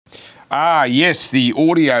Yes, the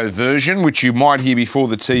audio version, which you might hear before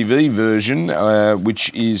the TV version,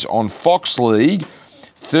 which is on Fox League,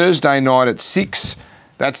 Thursday night at 6.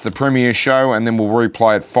 That's the premiere show, and then we'll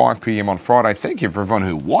replay at 5 p.m. on Friday. Thank you for everyone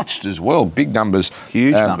who watched as well. Big numbers.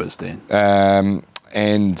 Huge numbers, Dan.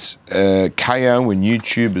 And KO and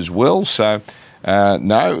YouTube as well. So,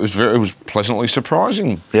 no, it was pleasantly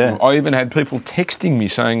surprising. Yeah. I even had people texting me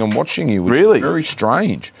saying I'm watching you, which Really? is very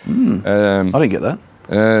strange. I didn't get that.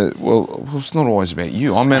 Well, it's not always about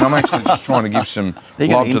you. I mean, I'm actually just trying to give some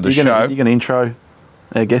love to the show. You're going to intro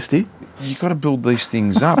our guest here? You've got to build these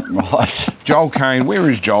things up. Right. Joel Kane, where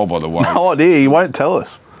is Joel, by the way? No idea. He won't tell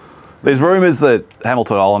us. There's rumours that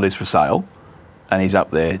Hamilton Island is for sale, and he's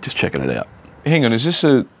up there just checking it out. Hang on, is this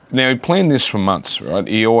a... Now, he planned this for months, right?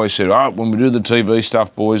 He always said, when we do the TV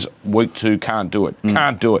stuff, boys, week 2, can't do it.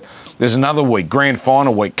 Can't do it. There's another week, grand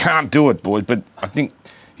final week, can't do it, boys. But I think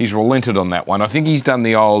he's relented on that one. I think he's done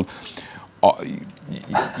the old...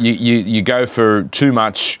 You go for too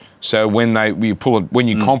much... So when you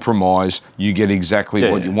compromise, you get exactly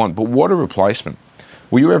what you want. But what a replacement!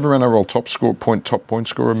 Were you ever NRL top point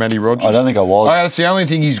scorer, Matty Rogers? I don't think I was. Oh, that's the only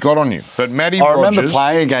thing he's got on you. But Matty I Rogers. remember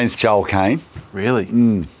playing against Joel Kane. Really?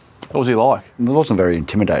 What was he like? It wasn't very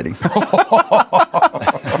intimidating.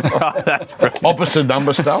 Opposite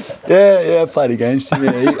number stuff? Yeah, I played against him.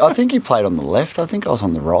 Yeah. I think he played on the left. I think I was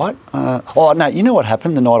on the right. No, you know what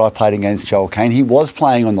happened the night I played against Joel Kane? He was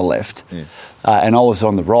playing on the left. Yeah. And I was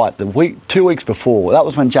on the right. 2 weeks before, that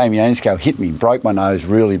was when Jamie Ainscough hit me, broke my nose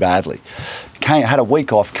really badly. Had a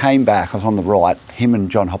week off, came back, I was on the right. Him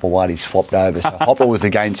and John Hopper-Whitey swapped over, so Hopper was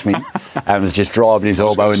against me and was just driving his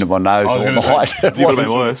elbow into my nose all night. It wasn't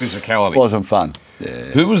physicality. Wasn't fun.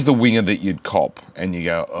 Yeah. Who was the winger that you'd cop and you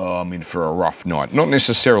go, I'm in for a rough night? Not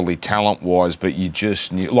necessarily talent-wise, but you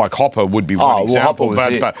just knew, like Hopper would be one example.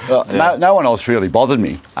 No one else really bothered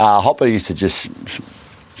me. Hopper used to just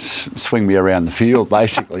swing me around the field,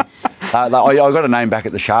 basically. I got a name back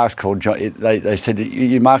at the Sharks called John. They said,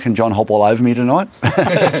 you're marking John Hop all over me tonight.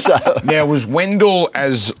 Now, was Wendell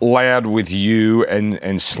as loud with you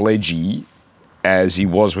and Sledgy as he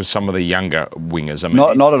was with some of the younger wingers? I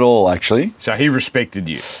mean, not at all, actually. So he respected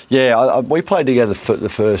you? Yeah, we played together for the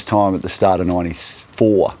first time at the start of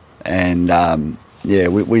 '94, and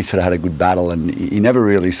we sort of had a good battle, and he never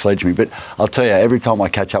really sledged me. But I'll tell you, every time I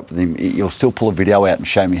catch up with him, he'll still pull a video out and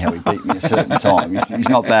show me how he beat me a certain time. He's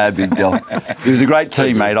not bad, big dog. He was a great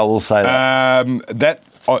teammate, I will say that.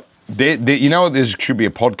 You know what? There should be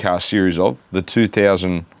a podcast series of the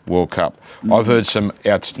 2000 World Cup. I've heard some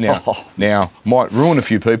now might ruin a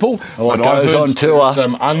few people. But I've heard on tour.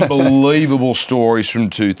 Some unbelievable stories from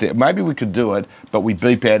 2000. Maybe we could do it, but we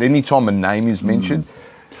beep out any time a name is mentioned.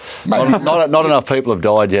 Not enough people have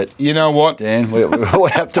died yet. You know what, Dan? We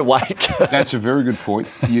have to wait. That's a very good point.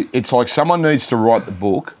 It's like someone needs to write the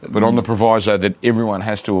book, but on the proviso that everyone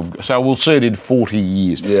has to have. So we'll see it in 40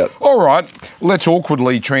 years. Yeah. All right. Let's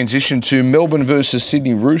awkwardly transition to Melbourne versus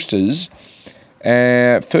Sydney Roosters.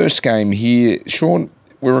 First game here, Sean.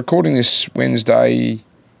 We're recording this Wednesday,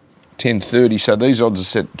 10:30. So these odds are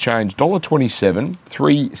set to change. $1.27,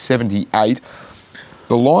 $3.78.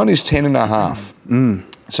 The line is 10.5.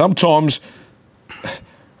 Sometimes,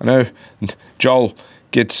 I know Joel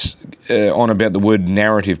gets on about the word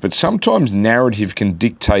narrative, but sometimes narrative can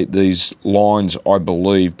dictate these lines, I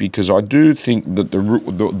believe, because I do think that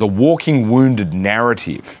the walking wounded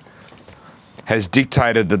narrative has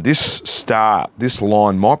dictated that this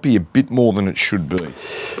line might be a bit more than it should be.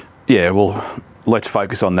 Yeah, well, let's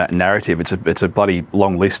focus on that narrative. It's a bloody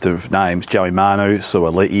long list of names. Joey Manu,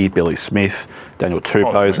 Suaalii, Billy Smith, Daniel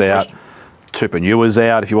Tupou's out. Tupouniua's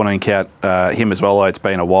out, if you want to count him as well, though it's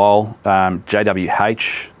been a while.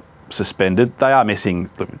 JWH suspended. They are missing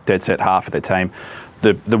the dead set half of their team.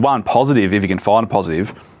 The one positive, if you can find a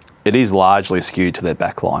positive, it is largely skewed to their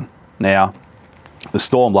back line. Now, the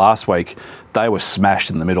Storm last week, they were smashed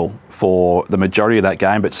in the middle for the majority of that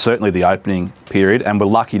game, but certainly the opening period, and were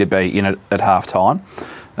lucky to be in it at half time.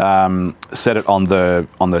 Said it on the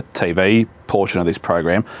TV portion of this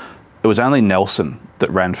program. It was only Nelson that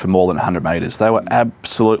ran for more than 100 metres. They were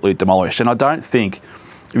absolutely demolished. And I don't think,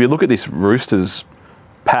 if you look at this Roosters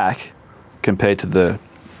pack compared to the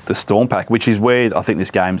Storm pack, which is where I think this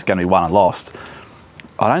game's going to be won and lost,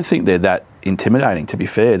 I don't think they're that intimidating, to be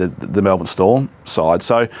fair, the Melbourne Storm side.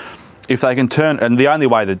 So if they can turn, and the only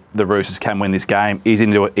way that the Roosters can win this game is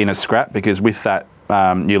in a scrap, because with that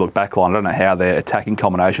new look backline, I don't know how their attacking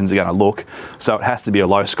combinations are going to look. So it has to be a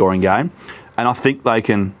low-scoring game. And I think they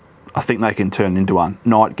can turn it into a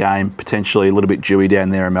night game, potentially a little bit dewy down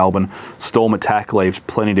there in Melbourne. Storm attack leaves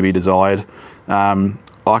plenty to be desired.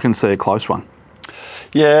 I can see a close one.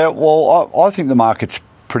 Yeah, well, I think the market's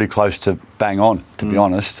pretty close to bang on, to be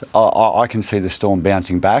honest. I can see the Storm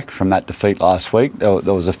bouncing back from that defeat last week.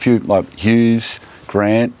 There was a few, like Hughes,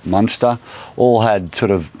 Grant, Munster, all had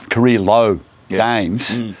sort of career low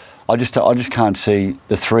games. I just can't see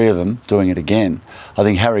the three of them doing it again. I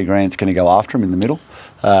think Harry Grant's going to go after him in the middle,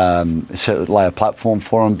 lay a platform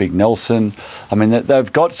for him. Big Nelson. I mean,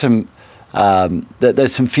 they've got some.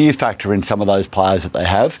 There's some fear factor in some of those players that they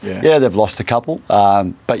have. Yeah, they've lost a couple,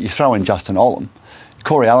 but you throw in Justin Olam.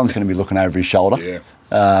 Corey Allen's going to be looking over his shoulder.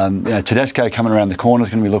 Tedesco coming around the corner is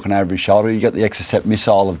going to be looking over his shoulder. You get the Exocet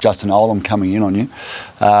missile of Justin Olam coming in on you.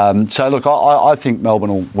 So look, I think Melbourne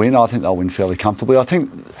will win. I think they'll win fairly comfortably. I think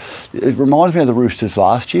it reminds me of the Roosters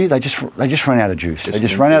last year. They just ran out of juice. They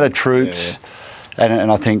just ran out of troops.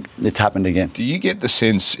 And I think it's happened again. Do you get the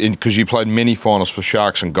sense, because you played many finals for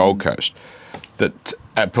Sharks and Gold Coast, that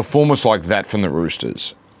a performance like that from the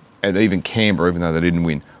Roosters, and even Canberra, even though they didn't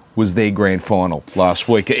win, was their grand final last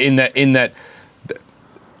week? In that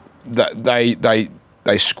they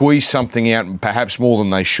squeezed something out, perhaps more than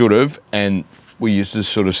they should have, and we used to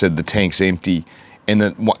sort of said the tank's empty, and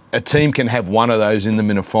that a team can have one of those in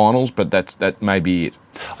the finals, but that may be it.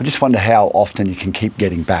 I just wonder how often you can keep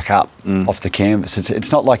getting back up off the canvas.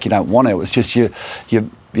 It's not like you don't want to. It's just you're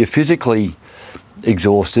physically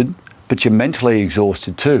exhausted, but you're mentally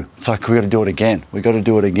exhausted too. It's like we've got to do it again. We've got to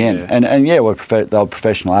do it again. Yeah. And they're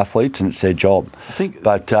professional athletes and it's their job. I think,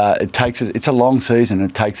 but it's a long season.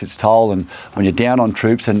 It takes its toll. And when you're down on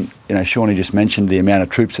troops, and Shawnee just mentioned the amount of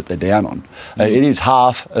troops that they're down on, it is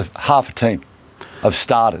half a team of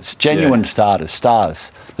starters, genuine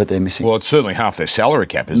stars that they're missing. Well, it's certainly half their salary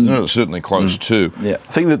cap, isn't it? It's certainly close to. Yeah.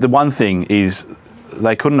 I think that the one thing is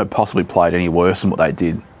they couldn't have possibly played any worse than what they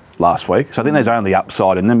did last week. So I think there's only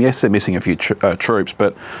upside in them. Yes, they're missing a few troops,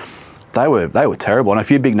 but they were terrible, and a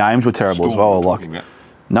few big names were terrible as well.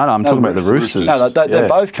 No, I'm talking about the Roosters. No, they're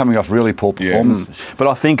both coming off really poor performances. But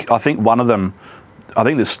I think one of them, I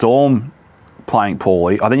think the Storm playing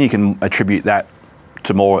poorly. I think you can attribute that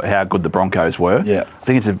to more how good the Broncos were. Yeah. I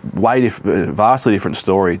think it's a vastly different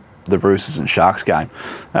story, the Roosters and Sharks game.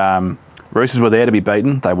 Roosters were there to be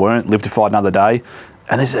beaten. They weren't. Live to fight another day.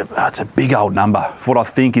 And it's a big old number for what I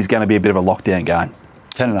think is going to be a bit of a lockdown game.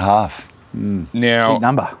 10.5. Now, big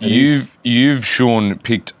number. You've Sean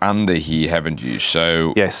picked under here, haven't you?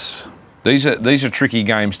 So yes, these are tricky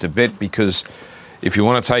games to bet, because if you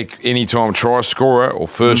want to take any time try scorer or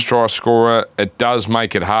first try scorer, it does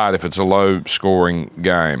make it hard if it's a low scoring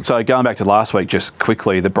game. So going back to last week, just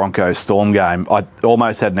quickly, the Broncos Storm game, I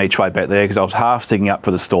almost had an each way bet there because I was half sticking up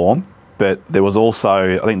for the Storm. But there was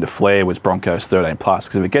also, I think the flair was Broncos 13+,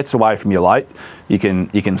 because if it gets away from you late, you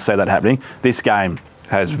can see that happening. This game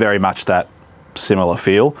has very much that similar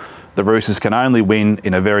feel. The Roosters can only win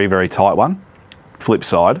in a very, very tight one. Flip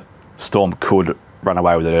side, Storm could run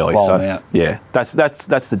away with it early. Yeah, that's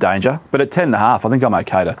the danger. But at 10.5, I think I'm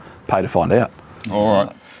okay to pay to find out. All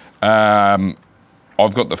right.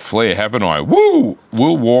 I've got the flair, haven't I? Woo!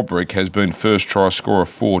 Will Warbrick has been first try scorer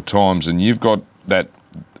 4 times, and you've got that.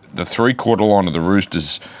 The 3/4 line of the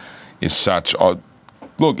Roosters is such.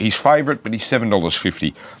 Look, he's favourite, but he's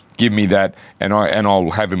 $7.50. Give me that, and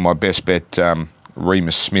I'll have in my best bet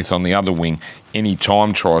Remus Smith on the other wing, any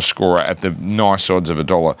time try scorer at the nice odds of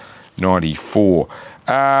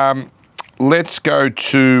 $1.94. Let's go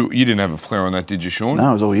to. You didn't have a flair on that, did you, Sean? No,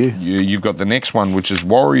 it was all you. You've got the next one, which is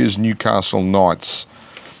Warriors Newcastle Knights.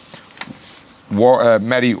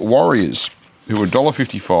 Matty, Warriors, who are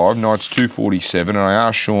 $1.55, Knights $2.47, and I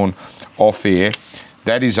asked Sean off air.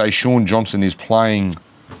 That is a Sean Johnson is playing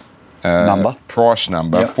price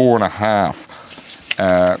number,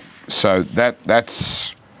 4.5. So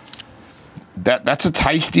that's a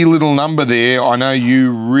tasty little number there. I know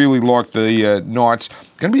you really like the Knights.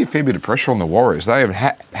 Going to be a fair bit of pressure on the Warriors. They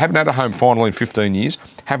haven't had a home final in 15 years.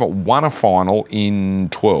 Haven't won a final in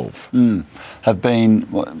 12.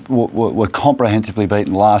 Were comprehensively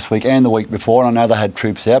beaten last week and the week before. And I know they had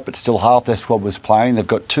troops out, but still half their squad was playing. They've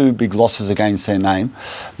got 2 big losses against their name.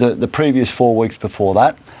 The previous 4 weeks before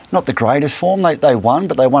that, not the greatest form. They won,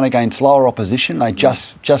 but they won against lower opposition. They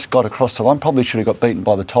just got across the line. Probably should have got beaten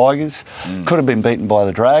by the Tigers. Could have been beaten by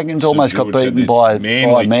the Dragons. Almost got beaten by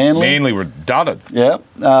Manly. Manly were dudded. Yeah.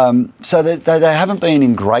 So they haven't been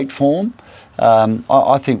in great form.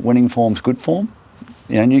 I think winning form's good form.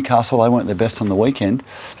 Newcastle, they weren't their best on the weekend.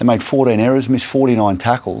 They made 14 errors, missed 49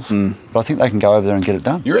 tackles. But I think they can go over there and get it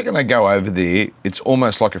done. You reckon they go over there, it's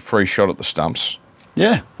almost like a free shot at the stumps?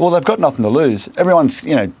 Yeah. Well, they've got nothing to lose. Everyone's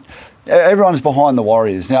behind the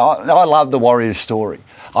Warriors. Now, I love the Warriors story.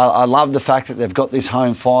 I love the fact that they've got this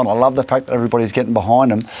home final. I love the fact that everybody's getting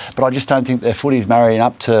behind them. But I just don't think their footy's marrying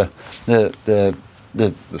up to the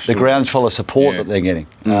groundswell of support that they're getting.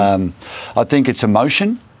 I think it's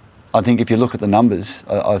emotion. I think if you look at the numbers,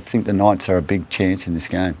 I think the Knights are a big chance in this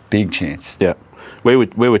game. Big chance. Yeah. We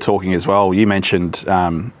were talking as well. You mentioned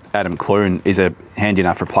Adam Clune is a handy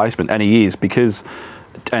enough replacement, and he is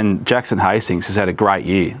and Jackson Hastings has had a great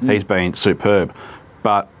year. He's been superb,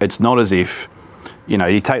 but it's not as if,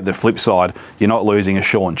 you take the flip side, you're not losing a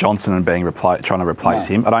Sean Johnson and trying to replace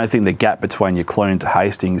him. I don't think the gap between your Clune to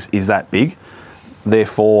Hastings is that big.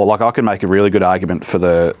 Therefore, I can make a really good argument for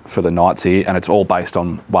the Knights here, and it's all based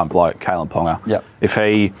on one bloke, Kalen Ponga. Yep. If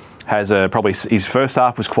he has probably his first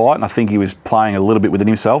half was quiet, and I think he was playing a little bit within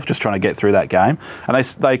himself, just trying to get through that game. And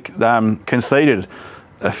they conceded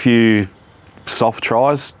a few soft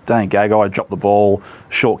tries. Dane Gagai dropped the ball,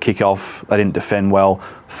 short kick-off. They didn't defend well.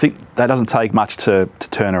 I think that doesn't take much to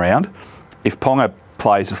turn around. If Ponga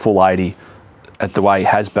plays a full 80 at the way he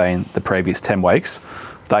has been the previous 10 weeks,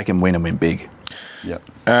 they can win and win big. Yep.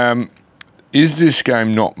 Is this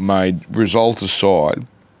game not made, result aside,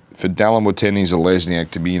 for Dallin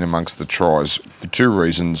Watene-Zelezniak to be in amongst the tries for two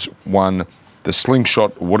reasons? One, the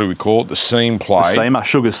slingshot, what do we call it? The seam play. The seamer,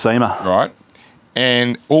 sugar seamer. Right.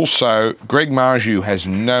 And also, Greg Marju has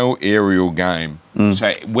no aerial game.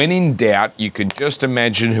 So when in doubt, you can just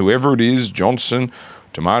imagine whoever it is, Johnson,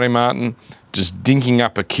 Tamari Martin, just dinking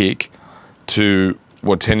up a kick to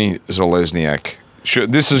Watene-Zelezniak. Sure,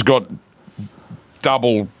 this has got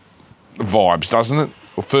double vibes, doesn't it?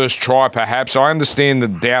 Or first try, perhaps. I understand the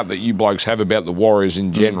doubt that you blokes have about the Warriors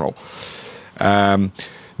in general.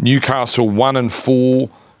 Newcastle 1-4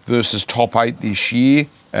 versus top 8 this year.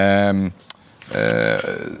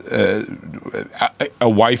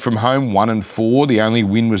 Away from home, 1-4. The only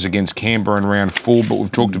win was against Canberra in round 4, but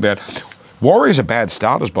we've talked about... Warriors are bad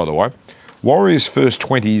starters, by the way. Warriors' first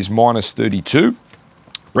 20 is -32.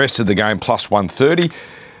 Rest of the game, +130.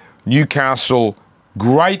 Newcastle...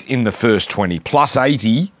 great in the first 20,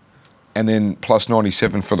 +80, and then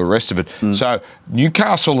 +97 for the rest of it. So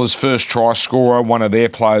Newcastle as first try scorer, one of their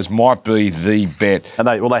players might be the bet. And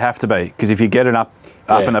they have to be, because if you get it up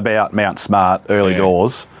and about Mount Smart early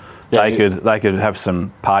doors, they could have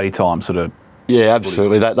some party time sort of. Yeah,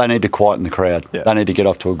 absolutely. They need to quieten the crowd. Yeah. They need to get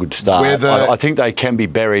off to a good start. I think they can be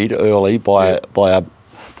buried early by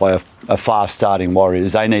a fast starting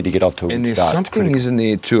Warriors. They need to get off to a good start. And there's something, isn't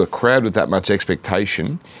there, to a crowd with that much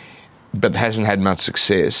expectation, but hasn't had much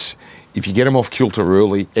success. If you get them off kilter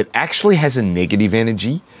early, it actually has a negative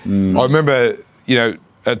energy. I remember,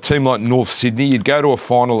 a team like North Sydney, you'd go to a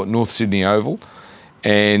final at North Sydney Oval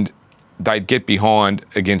and they'd get behind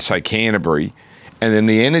against, say, Canterbury, and then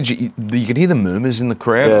the energy, you could hear the murmurs in the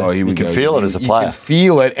crowd. Yeah, you can feel it as a player. You can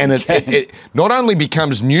feel it, and it not only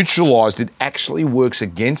becomes neutralised, it actually works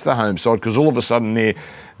against the home side because all of a sudden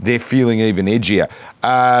they're feeling even edgier.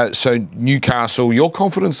 So Newcastle, your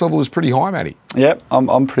confidence level is pretty high, Matty. Yeah,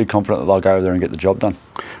 I'm pretty confident that they'll go over there and get the job done.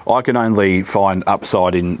 I can only find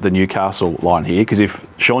upside in the Newcastle line here because if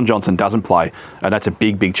Sean Johnson doesn't play, and that's a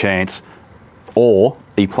big, big chance, or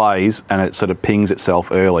he plays and it sort of pings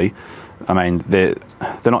itself early, I mean, they're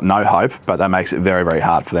not no hope, but that makes it very, very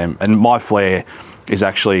hard for them. And my flair is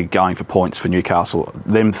actually going for points for Newcastle.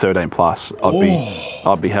 Them 13 plus,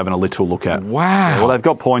 I'd be having a little look at. Wow. Well, they've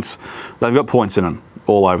got points. They've got points in them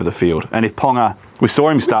all over the field. And if Ponga, we saw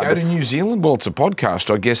him start. Go to New Zealand. Well, it's a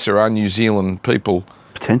podcast. I guess there are New Zealand people.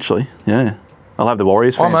 Potentially, yeah. I'll have the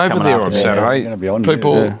Warriors fans. I'm over there on Saturday. Gonna be on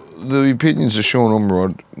people. The opinions of Sean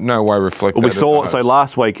Umrod no way reflect. Well, we saw so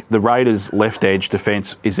last week the Raiders' left edge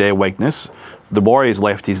defence is their weakness. The Warriors'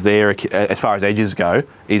 left is their, as far as edges go,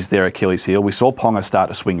 is their Achilles heel. We saw Ponga start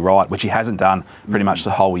to swing right, which he hasn't done pretty much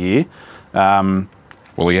the whole year. Well,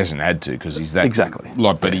 he hasn't had to because he's that exactly.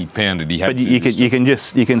 But he found it. He had. But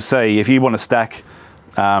you can see if you want to stack.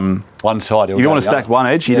 One side. If you want to stack one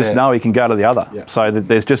edge, you just know he can go to the other. Yeah. So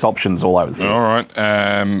there's just options all over the field. All right.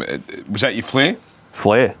 Was that your flair?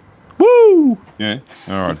 Flair. Woo! Yeah.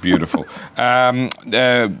 All right. Beautiful. For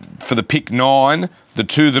the pick 9, the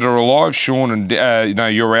two that are alive, Sean and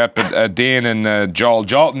you're out, but Dan and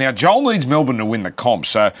Joel. Now Joel needs Melbourne to win the comp.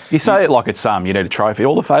 So you say it like it's you need a trophy.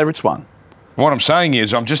 All the favourites won. What I'm saying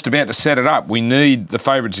is, I'm just about to set it up. We need the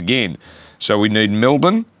favourites again. So we need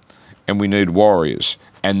Melbourne. And we need Warriors.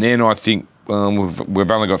 And then I think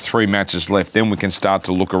we've only got 3 matches left. Then we can start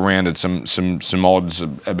to look around at some odds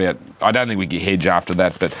about. I don't think we can hedge after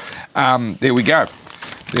that, but there we go.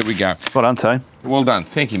 There we go. Well done, team. Well done.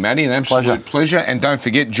 Thank you, Matty. An absolute pleasure. And don't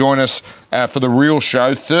forget, join us for the real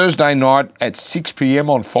show Thursday night at 6 p.m.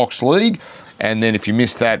 on Fox League. And then if you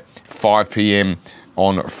miss that, 5 p.m.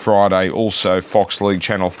 on Friday. Also, Fox League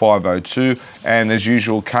Channel 502. And as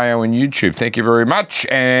usual, KO and YouTube. Thank you very much.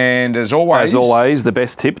 And as always... the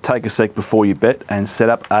best tip, take a sec before you bet and set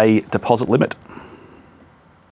up a deposit limit.